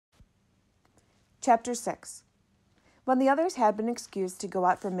Chapter 6. When the others had been excused to go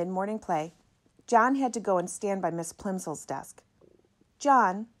out for mid-morning play, John had to go and stand by Miss Plimsoll's desk.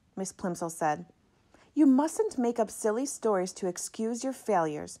 "John," Miss Plimsoll said, "you mustn't make up silly stories to excuse your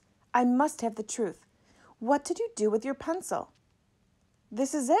failures. I must have the truth. What did you do with your pencil?"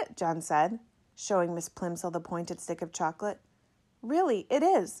 "This is it," John said, showing Miss Plimsoll the pointed stick of chocolate. "Really, it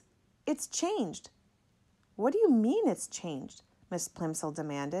is. It's changed." "What do you mean it's changed?" Miss Plimsoll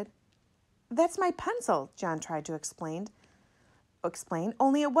demanded. "That's my pencil," John tried to explain,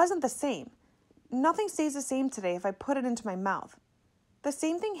 only it wasn't the same. Nothing stays the same today if I put it into my mouth. The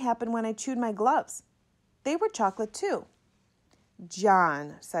same thing happened when I chewed my gloves. They were chocolate too."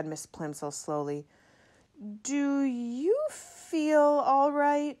 "John," said Miss Plimsoll slowly, "do you feel all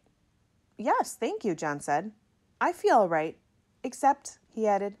right?" "Yes, thank you," John said. "I feel all right. Except," he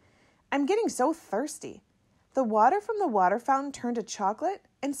added, "I'm getting so thirsty. The water from the water fountain turned to chocolate,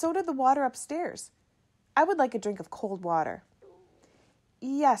 and so did the water upstairs. I would like a drink of cold water."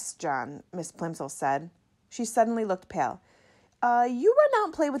 "Yes, John," Miss Plimsoll said. She suddenly looked pale. You run out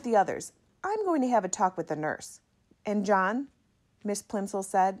and play with the others. I'm going to have a talk with the nurse. And John," Miss Plimsoll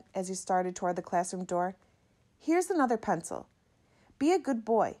said as he started toward the classroom door, "here's another pencil. Be a good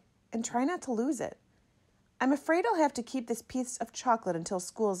boy and try not to lose it. I'm afraid I'll have to keep this piece of chocolate until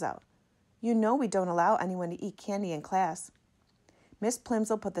school's out. You know we don't allow anyone to eat candy in class." Miss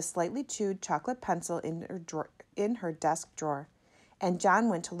Plimsoll put the slightly chewed chocolate pencil in her desk drawer, and John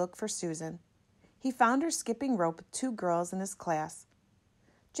went to look for Susan. He found her skipping rope with 2 girls in his class.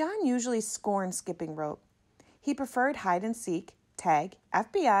 John usually scorned skipping rope. He preferred hide and seek, tag,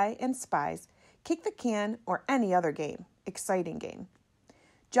 FBI, and spies, kick the can, or any other exciting game.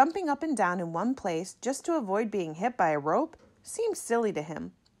 Jumping up and down in one place just to avoid being hit by a rope seemed silly to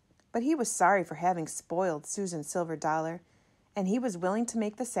him. But he was sorry for having spoiled Susan's silver dollar, and he was willing to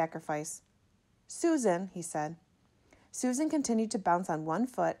make the sacrifice. "Susan," he said. Susan continued to bounce on one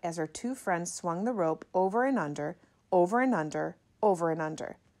foot as her 2 friends swung the rope over and under, over and under, over and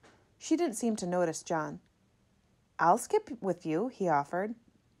under. She didn't seem to notice John. "I'll skip with you," he offered.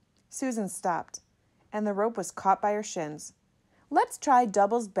 Susan stopped, and the rope was caught by her shins. "Let's try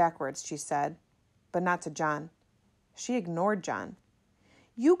doubles backwards," she said, but not to John. She ignored John.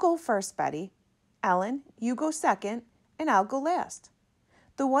 "You go first, Betty. Ellen, you go second, and I'll go last.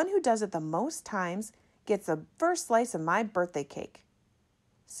 The one who does it the most times gets the first slice of my birthday cake."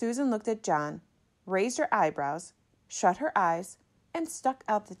 Susan looked at John, raised her eyebrows, shut her eyes, and stuck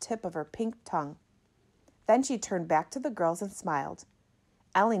out the tip of her pink tongue. Then she turned back to the girls and smiled.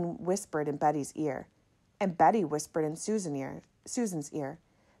 Ellen whispered in Betty's ear, and Betty whispered in Susan's ear.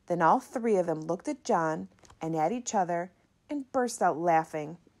 Then all 3 of them looked at John and at each other and burst out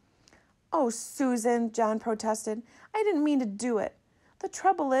laughing. "Oh, Susan," John protested, "I didn't mean to do it. The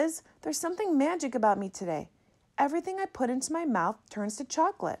trouble is, there's something magic about me today. Everything I put into my mouth turns to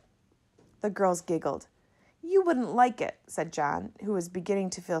chocolate." The girls giggled. "You wouldn't like it," said John, who was beginning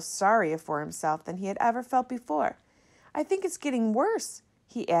to feel sorrier for himself than he had ever felt before. "I think it's getting worse,"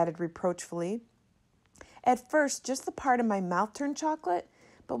 he added reproachfully. "At first, just the part of my mouth turned chocolate,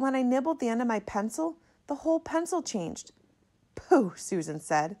 but when I nibbled the end of my pencil, the whole pencil changed." "Pooh," Susan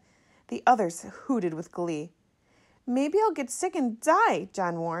said. The others hooted with glee. "Maybe I'll get sick and die,"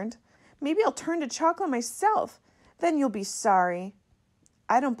 John warned. "Maybe I'll turn to chocolate myself. Then you'll be sorry."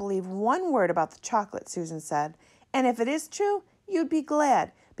 "I don't believe one word about the chocolate," Susan said. "And if it is true, you'd be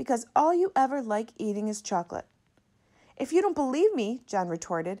glad, because all you ever like eating is chocolate." "If you don't believe me," John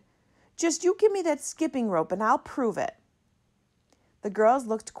retorted, "just you give me that skipping rope and I'll prove it." The girls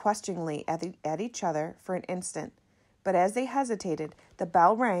looked questioningly at each other for an instant, but as they hesitated, the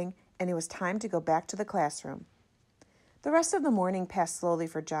bell rang and it was time to go back to the classroom. The rest of the morning passed slowly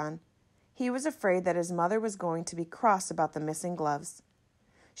for John. He was afraid that his mother was going to be cross about the missing gloves.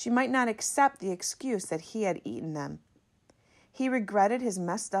 She might not accept the excuse that he had eaten them. He regretted his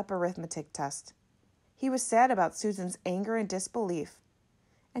messed up arithmetic test. He was sad about Susan's anger and disbelief,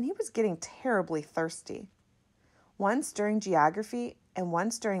 and he was getting terribly thirsty. Once during geography and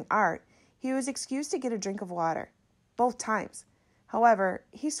once during art, he was excused to get a drink of water. Both times, however,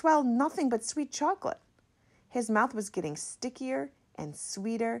 he swallowed nothing but sweet chocolate. His mouth was getting stickier and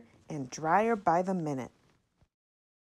sweeter and drier by the minute.